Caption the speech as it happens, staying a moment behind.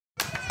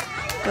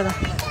Hey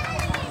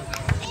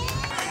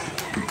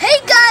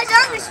guys,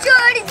 I'm gonna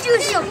try to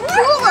do some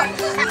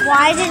pull-ups.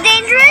 Why is it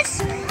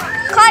dangerous?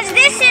 Because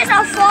this is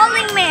a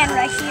falling man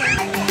right here.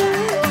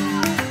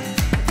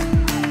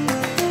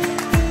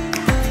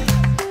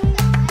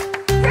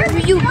 Are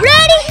you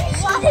ready?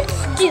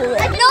 Let's do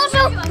it. And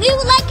also, leave a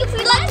like if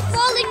you like the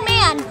falling man.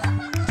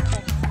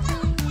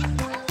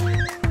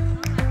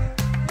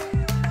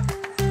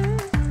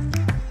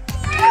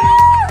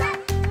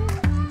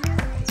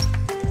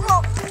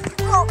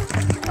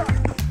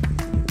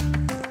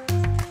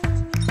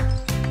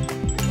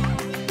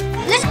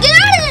 Let's get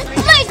out of this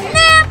place,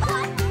 man!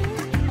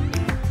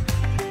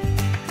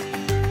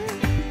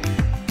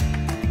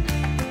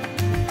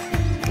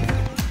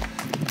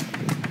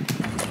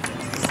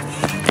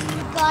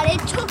 God,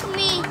 it took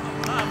me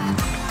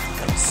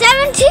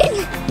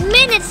 17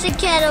 minutes to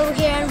get over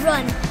here and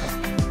run.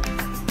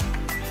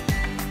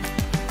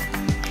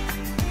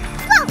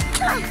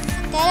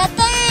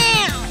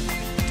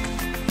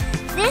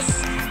 This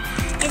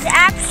is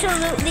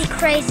absolutely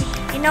crazy.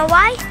 You know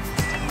why?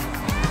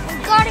 You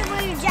gotta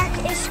wear your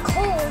jacket. It's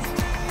cold.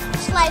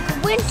 It's like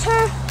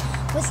winter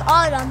with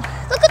autumn.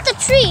 Look at the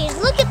trees.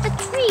 Look at the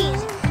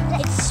trees.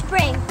 It's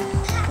spring.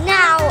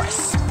 Now,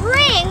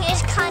 spring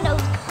is kind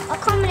of a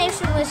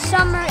combination with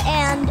summer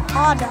and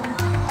autumn.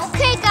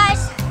 Okay,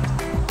 guys.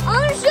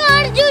 I'm gonna show you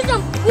how to do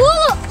some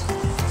pull-ups.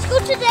 Let's go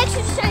to the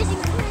exercising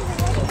room.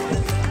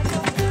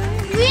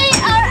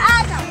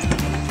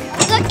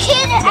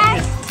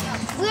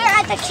 We're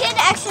at the kid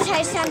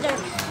exercise center.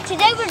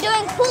 Today we're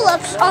doing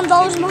pull-ups on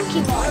those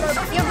monkey bars.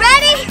 You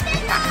ready?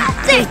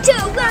 3, 2,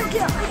 1,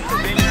 go.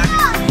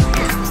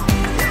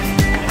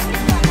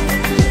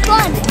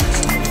 Fun,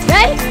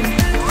 right?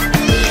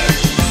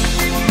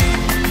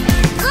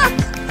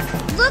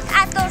 Look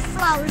at those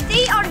flowers.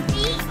 They are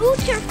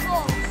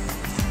beautiful.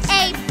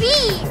 A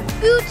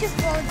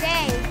beautiful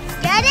day.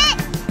 Get it?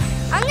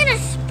 I'm gonna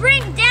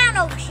spring down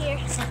over here.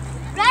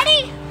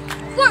 Ready?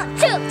 1,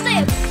 2,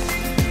 3.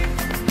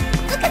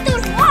 Look at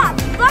those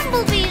wasps,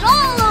 bumblebees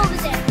all over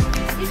there.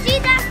 You see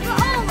that?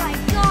 Oh my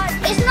God.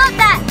 It's not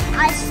that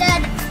I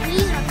said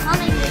bees are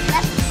coming with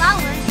less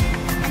flowers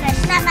and I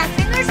snap my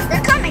fingers,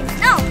 they're coming.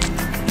 No.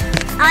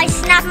 I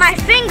snap my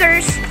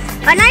fingers,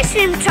 an ice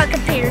cream truck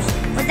appears.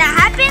 Would that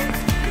happen?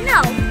 No.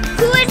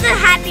 Who is the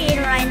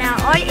happy right now?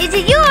 Or is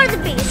it you or the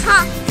bees,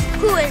 huh?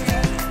 Who is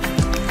it?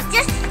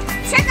 Just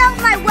check out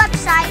my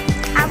website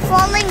at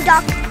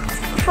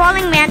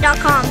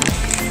fallingman.com.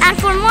 And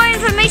for more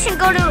information,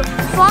 go to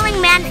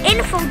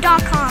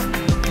fallingmaninfo.com.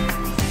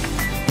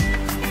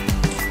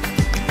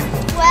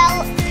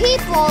 Well,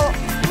 people,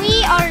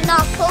 we are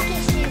not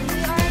focusing.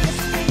 We are in the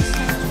spring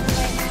center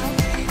right now.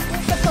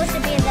 We're supposed to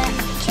be in the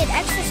kid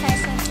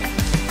exercise center.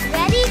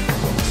 Ready?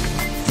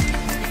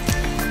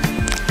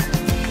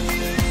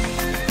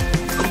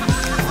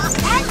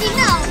 As you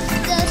know,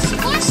 the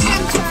sports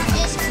center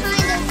is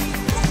kind of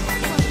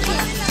for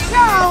kids.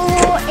 So,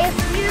 if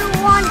you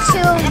want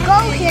to go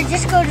here,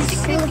 just go to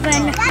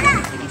Sylvan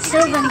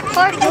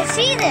Park. You'll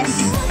see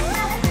this,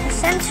 the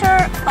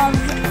center of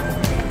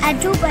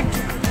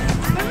Ajubaju.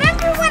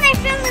 Remember when I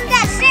filmed in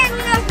that sand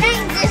when I was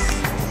doing this?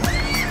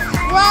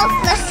 Well,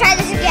 let's try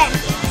this again.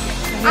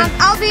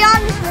 I'll be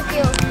honest with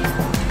you.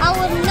 I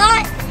will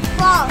not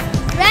fall.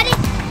 Ready?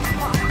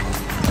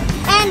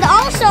 And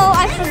also,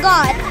 I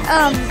forgot,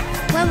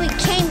 when we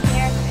came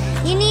here,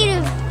 you need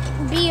to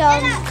be a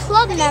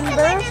club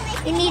member.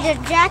 You need a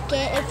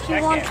jacket if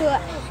you want to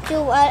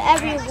do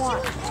whatever you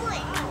want.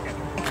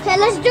 Okay,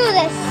 let's do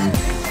this.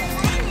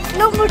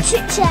 No more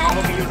chit chat.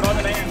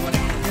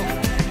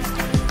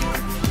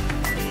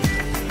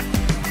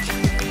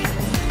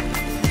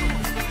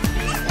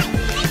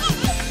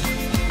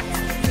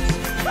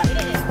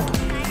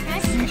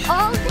 That's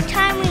all the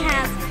time we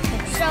have.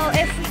 So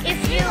if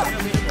you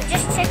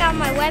just check out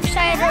my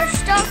website or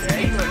stuff,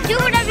 do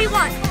whatever you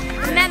want.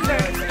 Remember,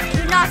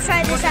 do not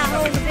try this at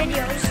home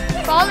videos.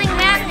 Falling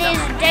man is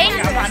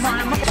dangerous.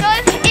 So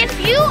if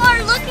you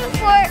are looking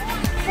for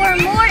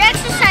more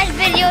exercise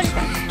videos,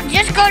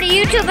 just go to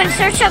YouTube and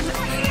search up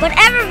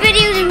whatever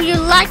video you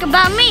like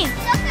about me.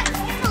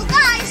 So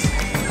guys,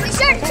 be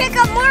sure to check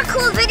out more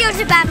cool videos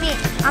about me.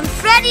 I'm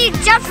Fredy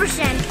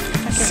Jefferson.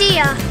 See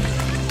ya.